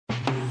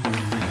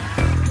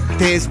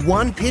There's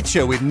one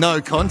picture with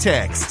no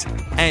context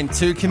and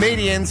two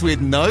comedians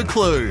with no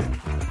clue.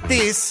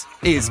 This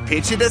is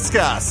Picture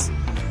Discuss.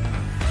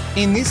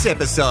 In this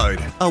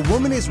episode, a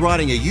woman is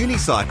riding a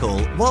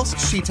unicycle whilst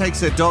she takes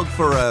her dog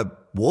for a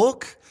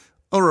walk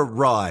or a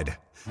ride.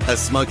 A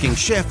smoking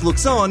chef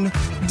looks on,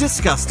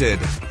 disgusted.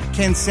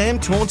 Can Sam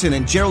Taunton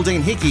and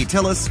Geraldine Hickey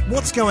tell us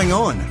what's going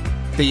on?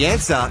 The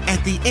answer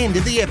at the end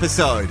of the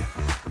episode.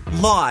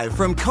 Live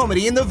from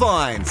Comedy in the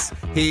Vines,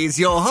 here's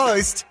your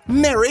host,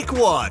 Merrick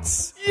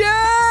Watts.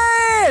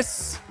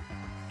 Yes!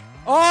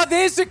 Oh,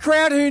 there's a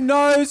crowd who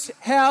knows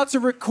how to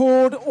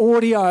record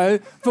audio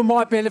for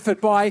my benefit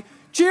by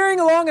cheering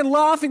along and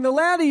laughing. The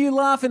louder you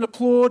laugh and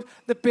applaud,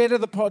 the better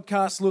the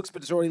podcast looks,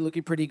 but it's already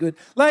looking pretty good.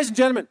 Ladies and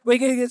gentlemen, we're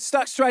going to get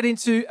stuck straight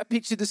into a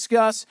picture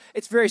discuss.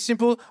 It's very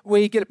simple.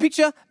 We get a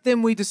picture,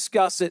 then we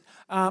discuss it.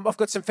 I've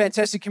got some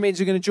fantastic comedians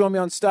who are going to join me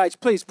on stage.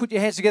 Please put your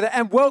hands together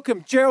and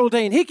welcome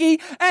Geraldine Hickey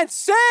and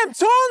Sam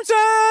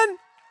Taunton.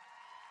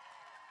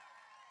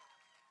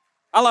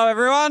 Hello,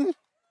 everyone.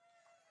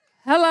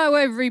 Hello,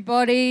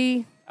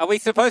 everybody. Are we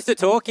supposed to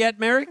talk yet,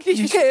 Merrick?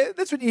 Yeah,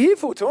 that's what you're here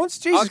for, Taunts.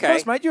 Jesus Okay.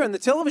 Christ, mate, you're on the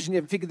television. You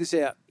haven't figured this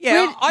out.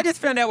 Yeah, I just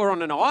found out we're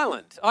on an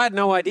island. I had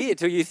no idea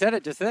till you said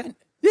it just then.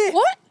 Yeah.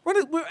 What?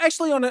 We're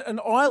actually on an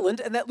island,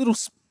 and that little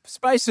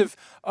space of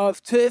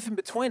turf in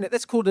between it,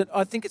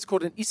 I think it's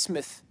called an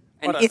isthmus.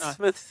 An I don't know.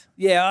 isthmus.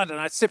 Yeah, I don't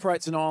know. It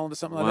separates an island or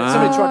something like that. Wow.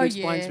 Somebody tried to Oh,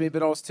 explain yeah. to me,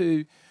 but I was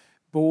too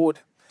bored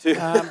to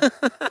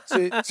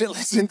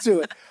listen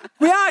to it.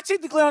 We are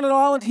technically on an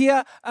island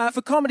here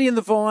for Comedy in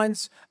the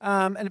Vines,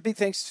 and a big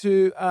thanks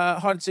to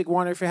Hide and Seek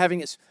Winery for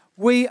having us.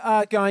 We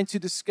are going to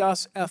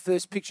discuss our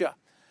first picture.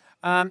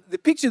 The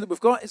picture that we've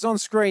got is on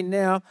screen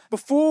now.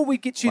 Before we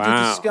get you to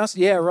Wow. discuss,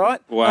 yeah,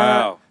 right?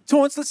 Wow.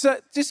 Taunts, let's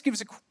just give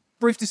us a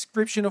brief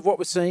description of what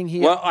we're seeing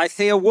here. Well, I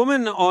see a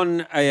woman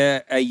on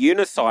a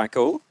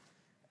unicycle,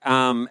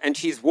 and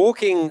she's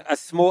walking a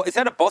small... Is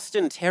that a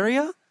Boston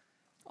Terrier?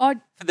 For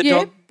the yeah,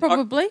 dog?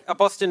 probably. A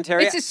Boston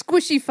Terrier? It's a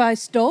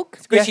squishy-faced dog.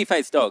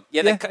 Squishy-faced dog.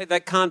 Yeah, Yeah. They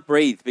can't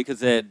breathe because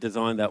they're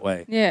designed that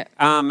way. Yeah.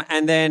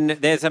 And then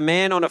there's a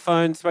man on a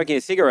phone smoking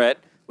a cigarette.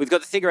 We've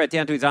got the cigarette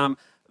down to his arm,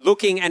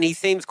 looking, and he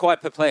seems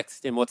quite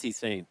perplexed in what he's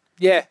seen.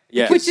 yeah.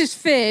 Yeah. Which is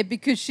fair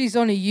because she's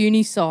on a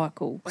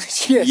unicycle.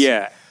 Yes.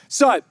 Yeah.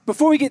 So,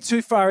 before we get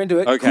too far into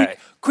it, Okay.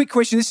 quick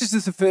question. This is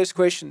just the first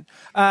question.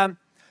 And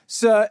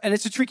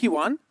it's a tricky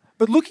one,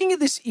 but looking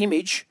at this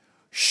image,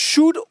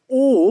 should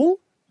all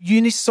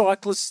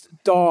unicyclists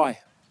die?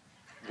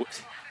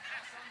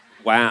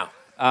 Wow.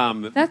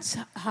 That's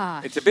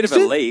harsh. It's a bit of a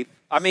leap.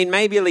 I mean,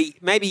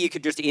 maybe you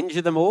could just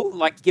injure them all,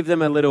 like give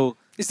them a little,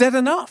 Is that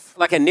enough?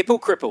 like a nipple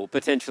cripple,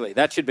 potentially.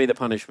 That should be the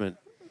punishment.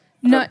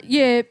 No,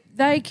 yeah,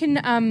 they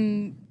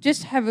can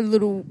just have a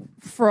little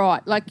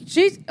fright. Like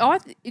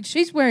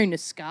she's wearing a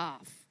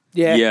scarf.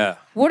 Yeah.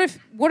 What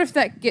if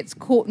that gets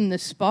caught in the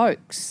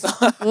spokes?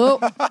 Well,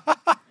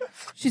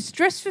 she's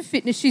dressed for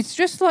fitness. She's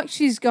dressed like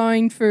she's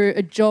going for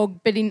a jog,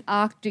 but in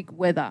Arctic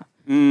weather.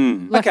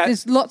 Like Okay.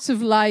 there's lots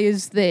of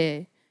layers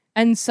there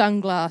and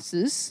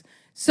sunglasses.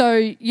 So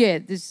yeah,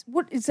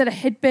 what is that? A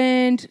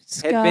headband,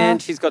 scarf,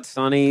 Headband, she's got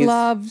sunnies.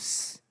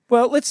 gloves.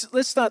 Well, let's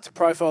start to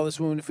profile this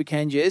woman if we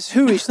can, Jez.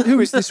 Who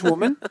is this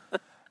woman?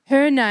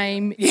 Her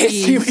name Yes,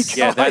 here we is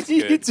go. Yeah, that's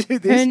You good. do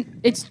this.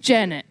 it's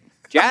Janet.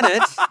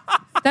 Janet?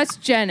 That's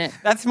Janet.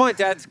 That's my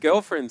dad's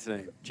girlfriend's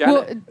name.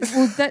 Well,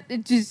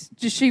 Janet. does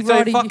she So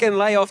ride a... fucking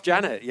lay off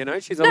Janet, you know?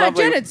 She's a No,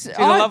 lovely, Janet's... she's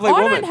a lovely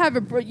I woman. don't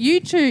have you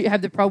two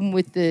have the problem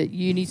with the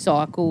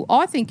unicycle.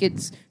 I think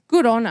it's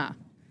good on her.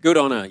 Good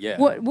on her, yeah.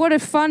 What a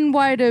fun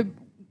way to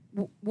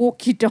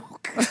walk your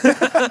dog.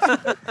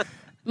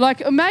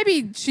 Like,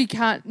 maybe she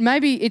can't...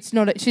 Maybe it's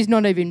not... She's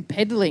not even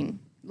pedaling.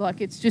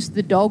 Like, it's just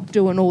the dog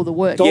doing all the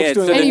work. Yeah, doing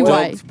so it. the Anyway.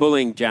 dog's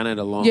pulling Janet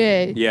along.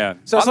 Yeah. Yeah.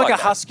 So it's I like a that.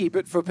 husky,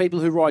 but for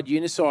people who ride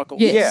unicycles.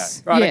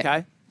 Yes. Yeah. Right. Yeah.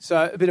 Okay.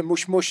 So a bit of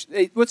mush.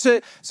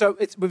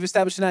 We've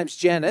established her name's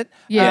Janet.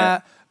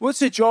 Yeah. What's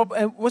her job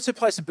and what's her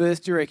place of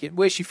birth? Do you reckon?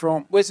 Where's she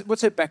from?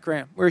 What's her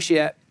background? Where is she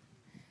at?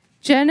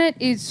 Janet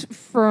is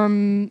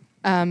from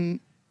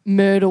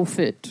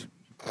Myrtleford.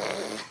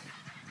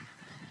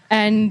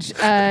 And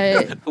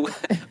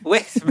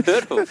Where's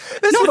Myrtle?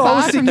 That's not what I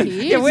was far from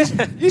thinking. here.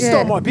 You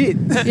stole my bit.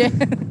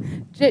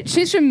 Yeah.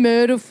 She's from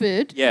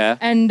Myrtleford. Yeah.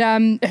 And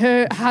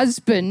her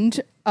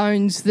husband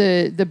owns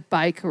the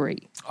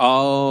bakery.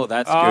 Oh,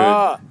 that's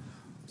Ah.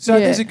 So Yeah.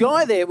 there's a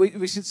guy there.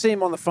 We should see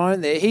him on the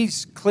phone there. He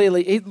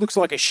looks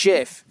like a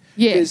chef.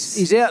 Yes. 'Cause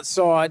he's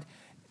outside,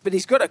 but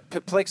he's got a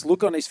perplexed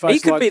look on his face. good. He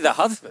could like, be the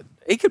husband.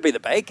 He could be the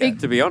baker,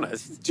 to be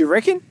honest. Do you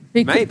reckon?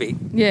 Maybe.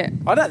 Yeah.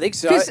 I don't think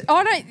so. Because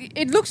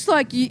it looks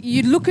like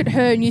you look at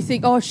her and you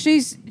think, oh,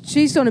 she's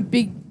on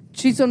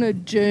a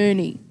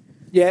journey.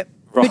 Yeah.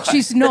 Right. But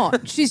she's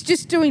not. She's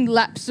just doing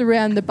laps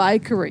around the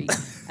bakery.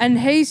 And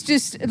he's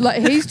just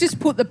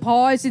put the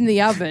pies in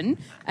the oven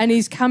and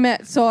he's come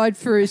outside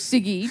for a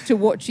ciggy to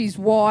watch his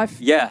wife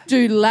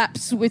do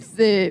laps with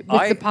the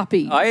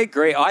puppy. I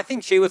agree. I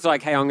think she was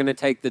like, hey, I'm going to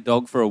take the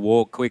dog for a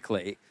walk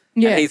quickly.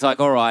 Yeah. And he's like,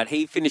 all right.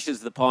 He finishes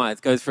the pies,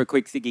 goes for a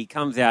quick ciggy,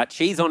 comes out.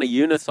 She's on a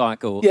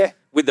unicycle. Yeah.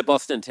 with the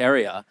Boston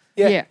Terrier.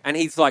 Yeah. And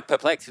he's like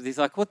perplexed. He's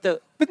like, what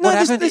the... But what no,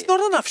 happened? there's not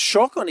enough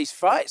shock on his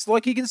face.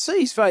 Like, you can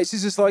see his face.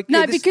 He's just like... No,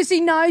 yeah, because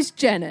he knows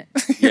Janet.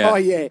 Yeah. Oh,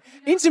 yeah.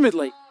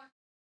 Intimately.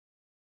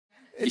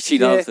 She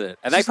loves it.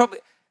 And they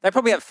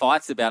probably have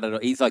fights about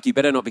it. He's like, you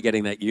better not be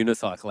getting that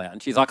unicycle out.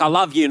 And she's like, I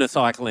love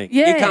unicycling.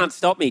 Yeah. You can't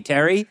stop me,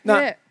 Terry. No.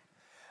 Yeah.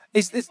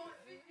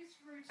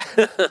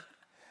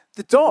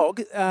 The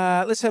dog,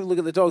 let's have a look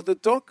at the dog. The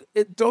dog,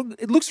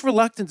 it looks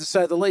reluctant to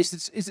say the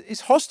least.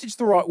 Is hostage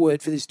the right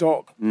word for this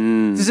dog?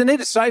 Does it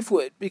need a safe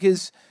word?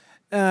 Because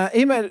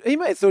he may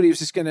have thought he was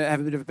just going to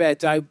have a bit of a bad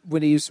day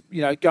when he was,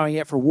 going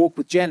out for a walk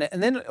with Janet.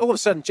 And then all of a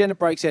sudden Janet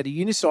breaks out a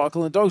unicycle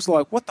and the dog's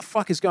like, what the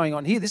fuck is going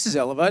on here? This is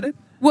elevated.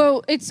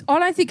 Well, I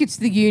don't think it's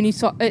the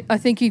unicycle. I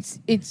think it's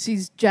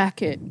his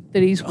jacket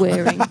that he's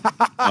wearing.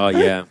 Oh,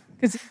 yeah.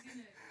 Because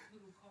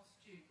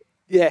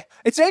Yeah,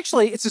 it's a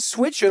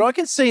sweatshirt. I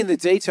can see in the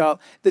detail.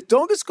 The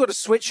dog has got a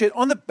sweatshirt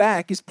on the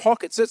back, his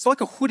pockets. So it's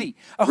like a hoodie.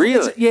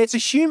 Really? It's a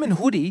human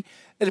hoodie.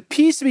 It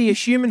appears to be a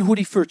human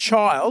hoodie for a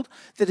child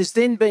that has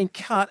then been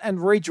cut and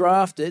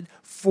redrafted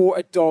for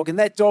a dog. And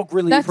that dog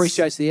really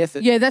appreciates the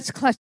effort. Yeah, that's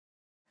classic.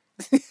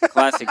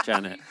 Classic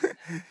Janet.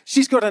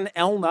 She's got an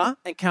Elna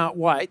and can't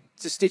wait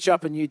to stitch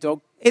up a new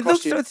dog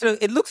costume.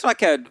 It looks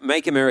like a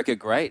Make America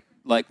Great,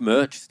 like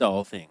merch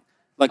style thing.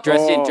 Like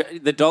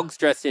the dog's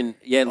dressed in,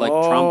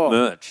 Trump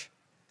merch,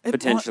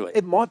 potentially.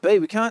 It might be.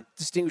 We can't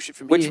distinguish it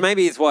from Which here.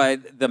 maybe is why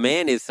the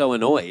man is so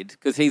annoyed,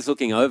 because he's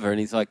looking over and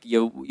he's like,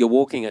 you're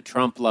walking a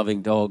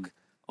Trump-loving dog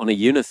on a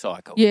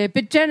unicycle. Yeah,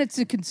 but Janet's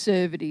a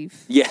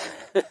conservative. Yeah.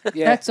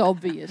 Yeah. That's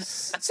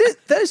obvious.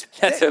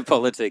 That's her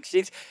politics.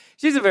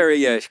 She's a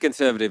very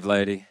conservative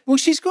lady. Well,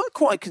 she's got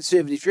quite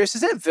conservative dress.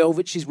 Is that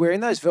velvet she's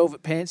wearing, those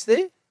velvet pants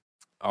there?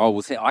 Oh,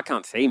 well, see, I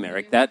can't see,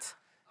 Merrick.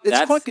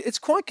 It's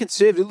quite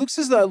conservative. It looks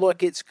as though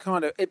like it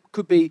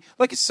could be,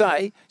 like I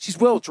say, she's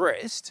well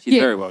dressed. She's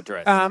very well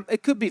dressed.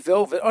 It could be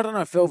velvet. I don't know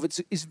if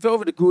is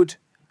velvet a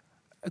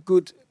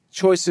good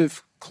choice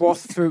of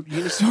cloth for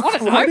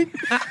unicycle riding?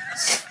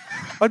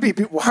 I'd be a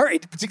bit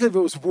worried, particularly if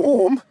it was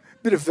warm.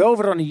 Bit of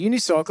velvet on a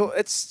unicycle.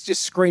 It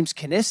just screams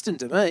Caneston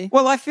to me.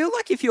 Well, I feel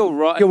like if you're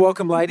You're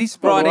welcome, ladies.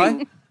 By the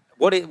way.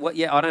 What?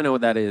 Yeah, I don't know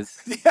what that is.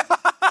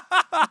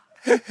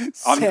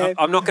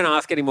 I'm not going to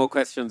ask any more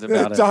questions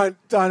about it.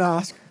 Don't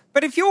ask.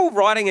 But if you're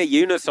riding a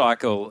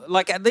unicycle,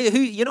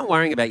 you're not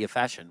worrying about your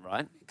fashion,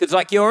 right? Because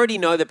you already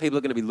know that people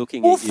are going to be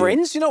looking at you. Or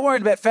friends. You're not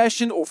worried about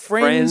fashion or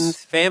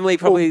friends. Family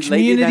probably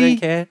leave you, they don't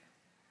care.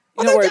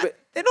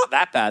 They're not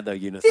that bad though,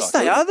 unicycles. Yes,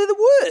 they are. They're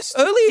the worst.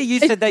 Earlier you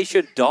said they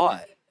should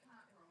die.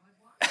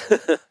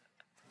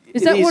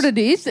 Is that what it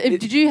is?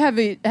 Did you have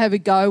a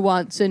go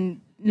once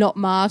and not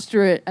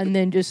master it and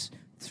then just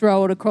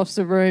throw it across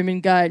the room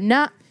and go,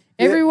 nah,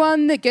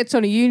 everyone that gets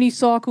on a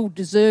unicycle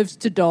deserves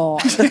to die?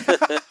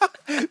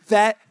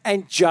 That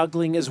and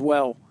juggling as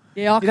well.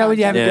 Yeah, when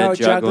you have a go at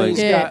juggling,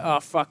 you Yeah. go, oh,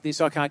 fuck this,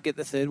 I can't get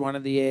the third one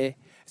in the air.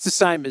 It's the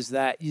same as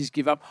that. You just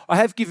give up. I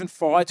have given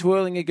fire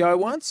twirling a go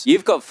once.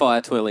 You've got fire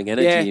twirling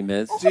energy,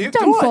 Mez. I've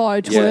done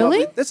fire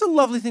twirling. That's a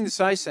lovely thing to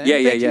say, Sam. Yeah.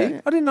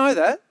 I didn't know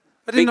that.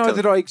 I didn't know Big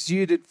that I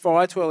exuded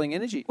fire twirling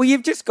energy. Well,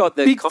 you've just got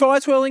the... Big fire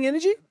twirling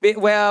energy?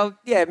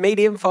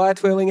 medium fire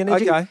twirling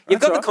energy. Okay,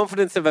 You've got that's the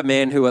confidence of a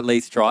man who at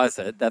least tries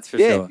it, that's for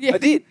Yeah, sure. I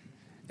did.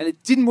 And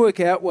it didn't work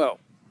out well.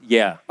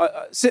 Yeah.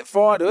 I set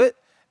fire to it.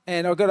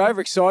 And I got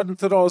overexcited and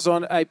thought I was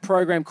on a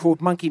program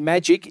called Monkey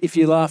Magic. If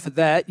you laugh at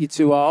that, you're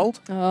too old.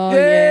 Oh, Yay!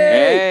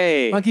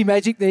 Hey. Monkey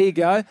Magic, there you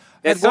go.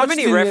 There's I'd so watched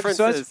many the references,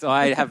 episodes.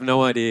 I have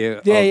no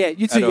idea. Yeah,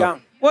 you're too at all.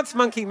 young. What's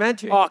Monkey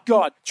Magic? Oh,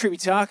 God,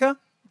 Tributaka?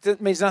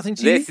 That means nothing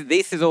to you?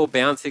 This is all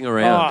bouncing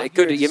around.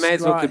 Oh, You may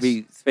as well could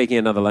be speaking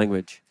another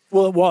language.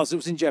 Well, it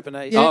was in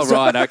Japanese. Oh,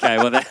 right, okay.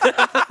 Well,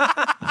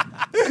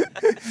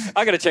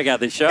 I got to check out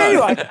this show.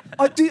 Anyway,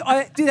 I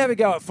did have a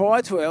go at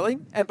fire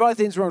twirling, and both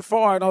ends were on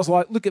fire, and I was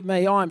like, look at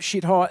me, I'm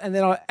shit hot. And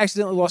then I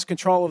accidentally lost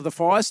control of the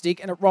fire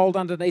stick, and it rolled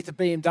underneath a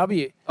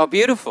BMW. Oh,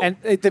 beautiful. And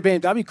the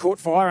BMW caught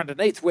fire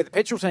underneath where the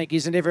petrol tank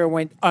is, and everyone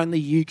went, only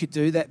you could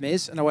do that,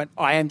 Mez. And I went,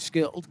 I am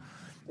skilled.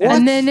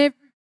 And then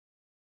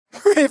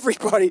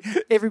everybody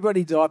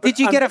died. But Did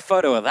you get a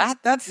photo of that?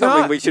 That's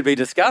something we should be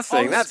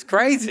discussing. That's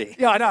crazy.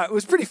 Yeah, I know. It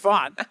was pretty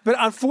fun. But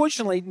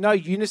unfortunately, no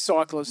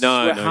unicyclists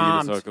were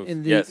harmed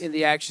unicycles. in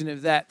the action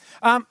of that.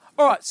 All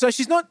right, so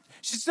she's not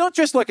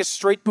dressed like a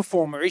street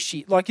performer, is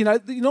she? Like, you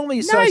normally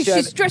associate... No,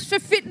 she's dressed for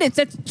fitness.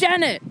 That's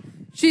Janet.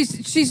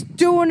 She's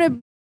doing a...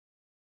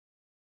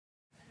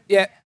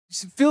 Yeah, it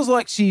feels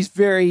like she's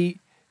very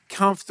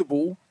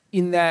comfortable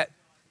in that.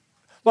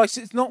 Like,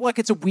 it's not like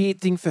it's a weird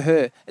thing for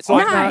her. It's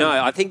like No,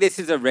 I think this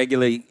is a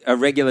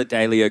regular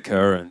daily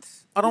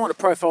occurrence. I don't want to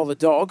profile the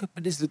dog,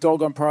 but is the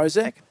dog on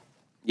Prozac?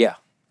 Yeah.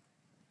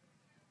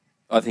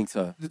 I think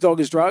so. The dog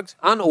is drugged?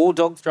 Aren't all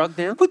dogs drugged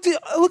now? But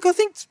look, I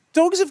think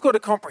dogs have got a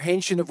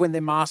comprehension of when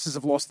their masters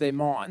have lost their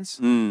minds.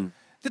 Mm.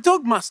 The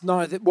dog must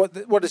know that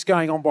what is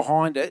going on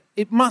behind it.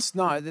 It must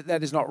know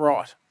that is not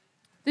right.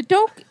 The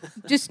dog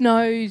just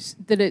knows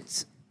that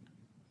it's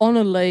on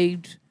a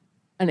lead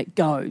and it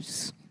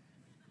goes.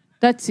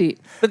 That's it.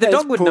 But the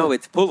dog would know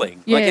it's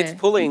pulling. Yeah. Like it's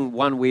pulling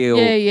one wheel.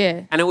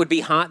 Yeah. And it would be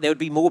hard. There would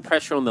be more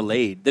pressure on the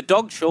lead. The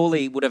dog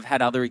surely would have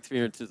had other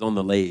experiences on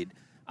the lead,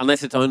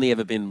 unless it's only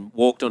ever been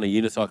walked on a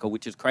unicycle,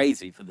 which is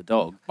crazy for the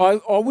dog. I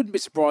wouldn't be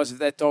surprised if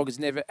that dog has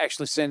never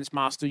actually seen its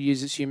master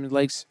use its human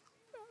legs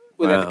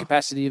without the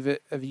capacity of a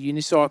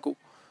unicycle.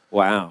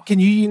 Wow. Can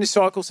you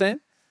unicycle,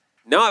 Sam?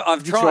 No,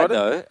 I've tried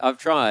though. I've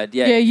tried.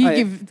 Yeah. Yeah, you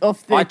give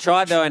off the... I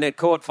tried though, and it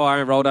caught fire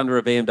and rolled under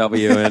a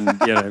BMW, and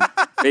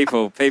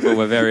people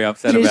were very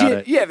upset about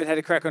it. You haven't had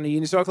a crack on a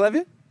unicycle, have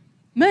you?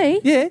 Me?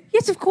 Yeah.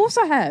 Yes, of course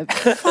I have.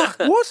 Fuck,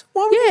 what?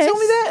 Why would you tell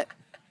me that?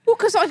 Well,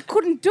 because I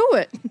couldn't do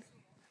it.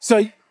 So,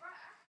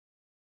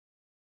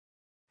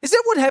 is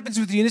that what happens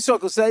with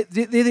unicycles?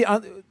 They're the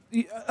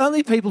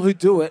only people who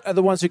do it are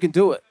the ones who can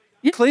do it.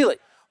 Yeah. Clearly.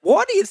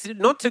 What is,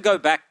 not to go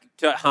back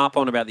to harp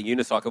on about the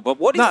unicycle, but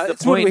what is the point?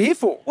 That's what we're here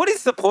for. What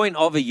is the point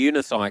of a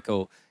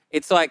unicycle?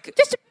 It's like...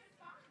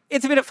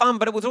 It's a bit of fun,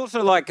 but it was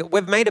also like,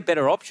 we've made a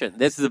better option.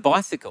 There's the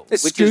bicycle, which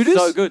scooters? is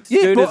so good.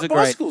 Yeah, Scooters are great.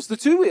 Bicycles, the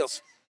two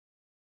wheels.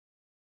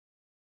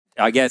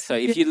 I guess so.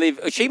 If you live...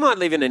 She might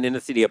live in an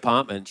inner-city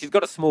apartment. She's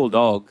got a small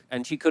dog,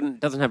 and she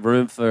doesn't have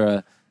room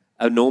for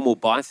a normal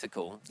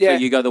bicycle. Yeah. So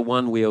you go the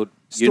one-wheeled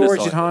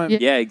Storage unicycle. at home.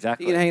 Yeah,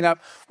 exactly. You can hang it up.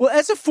 Well,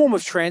 as a form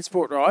of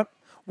transport, right,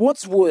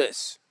 what's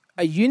worse,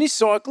 a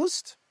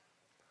unicyclist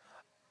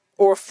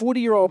or a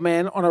 40-year-old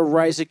man on a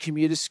Razor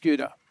commuter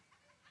scooter?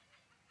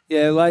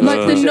 Yeah,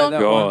 ladies.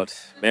 God,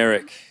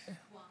 Merrick.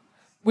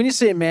 When you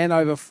see a man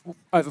over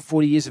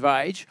 40 years of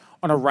age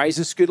on a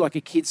Razor scooter, like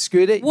a kid's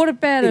scooter, What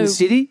about in the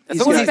city?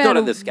 What about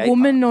a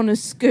woman on a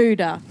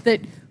scooter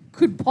that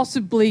could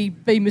possibly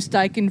be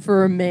mistaken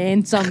for a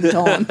man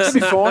sometimes? That'd be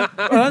fine.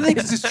 I don't think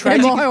it's as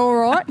tragic. Am I all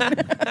right?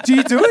 Do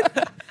you do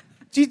it?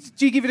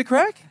 Do you give it a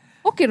crack?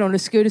 I'll get on a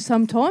scooter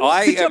sometimes.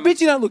 I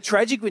bet you don't look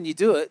tragic when you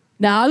do it.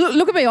 No,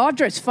 look at me. I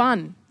dress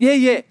fun.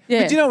 Yeah.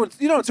 But you know what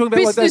I'm talking about?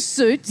 Business like those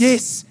suits.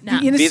 Yes. Nah.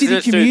 The inner city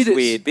Business commuters. suits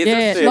weird.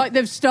 Business suit. Like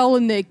they've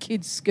stolen their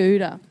kid's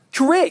scooter.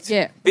 Correct.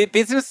 Yeah.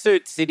 Business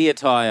suit city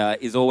attire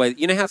is always...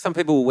 You know how some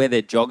people will wear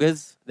their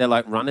joggers? They're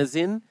like runners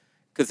in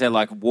because they're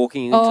like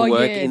walking into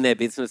work in their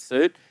business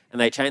suit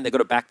and they've got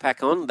a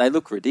backpack on. They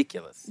look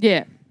ridiculous.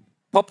 Yeah.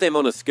 Pop them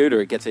on a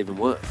scooter, it gets even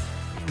worse.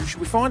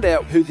 Should we find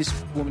out who this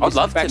woman is? I'd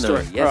love to know.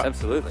 Backstory? Yes, Right.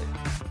 absolutely.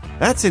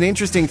 That's an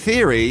interesting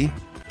theory.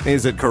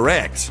 Is it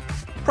correct?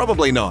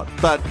 Probably not,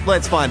 but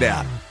let's find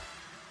out.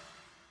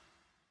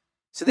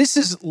 So this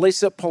is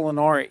Lisa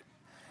Polinari,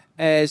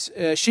 as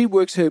she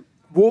walks her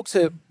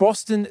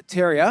Boston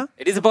Terrier.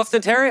 It is a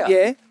Boston Terrier.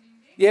 Yeah.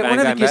 Bang,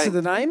 Want to have bang, a guess bang. of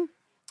the name?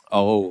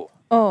 Oh.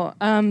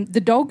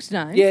 The dog's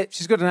name. Yeah,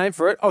 she's got a name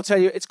for it. I'll tell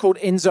you, it's called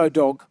Enzo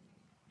Dog.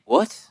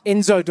 What?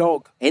 Enzo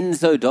Dog.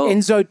 Enzo Dog.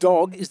 Enzo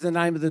Dog is the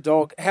name of the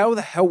dog. How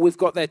the hell we've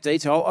got that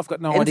detail, I've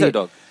got no idea. Enzo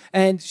Dog.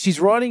 And she's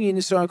riding a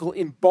unicycle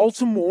in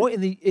Baltimore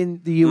in the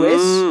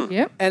US.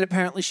 Yep. And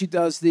apparently she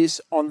does this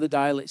on the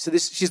daily. So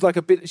she's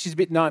a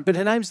bit known, but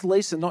her name's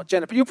Lisa, not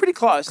Janet. But you're pretty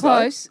close.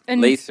 Close.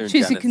 And Lisa and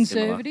she's a Janet's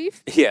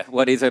conservative. Yeah,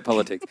 what is her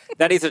politics?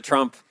 That is a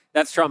Trump.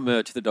 That's Trump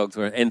merch the dog's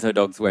wearing. Enzo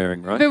Dog's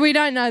wearing, right? But we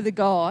don't know the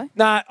guy.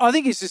 No, I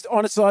think it's just,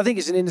 honestly, I think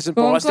it's an innocent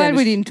Well, I'm bystander. glad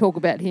we didn't talk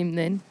about him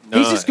then. No.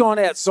 He's just gone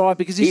outside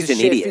because he's a an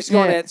chef. idiot. He's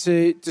gone out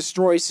to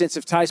destroy his sense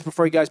of taste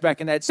before he goes back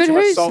and adds But too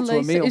much who's salt to a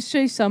Lisa? meal. Is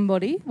she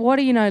somebody? Why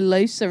do you know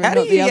Lisa and How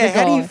not do the you, other guy?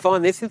 how do you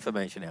find this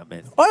information out,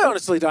 man? I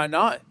honestly don't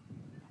know.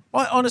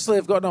 I honestly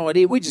have got no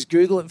idea. We just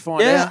Google it and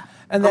find out.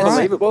 And then,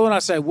 Unbelievable. well, when I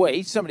say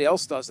we, somebody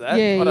else does that.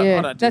 Yeah, I don't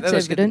yeah. do that. That's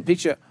Let's get the evident.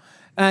 picture.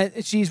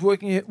 She's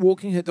walking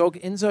her dog,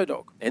 Enzo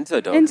Dog.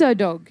 Enzo Dog. Enzo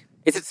Dog.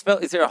 Is it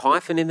spelled? Is there a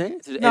hyphen in there?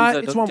 Is it No, Enzo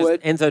it's Dog? one Just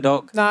word. Enzo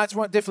Dog. No, it's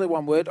definitely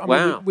one word. I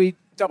Wow. mean, we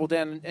doubled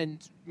down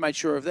and made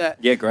sure of that.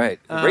 Yeah, great.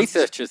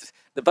 Researchers,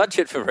 the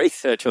budget for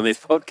research on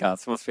this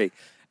podcast must be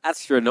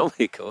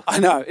astronomical. I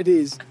know, it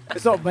is.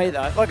 It's not me,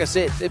 though. Like I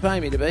said, they're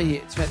paying me to be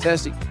here. It's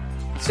fantastic.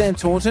 Sam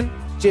Taunton,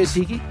 Jez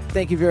Hickey,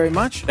 thank you very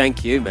much.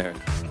 Thank you, Merrick.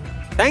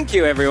 Thank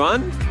you,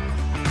 everyone.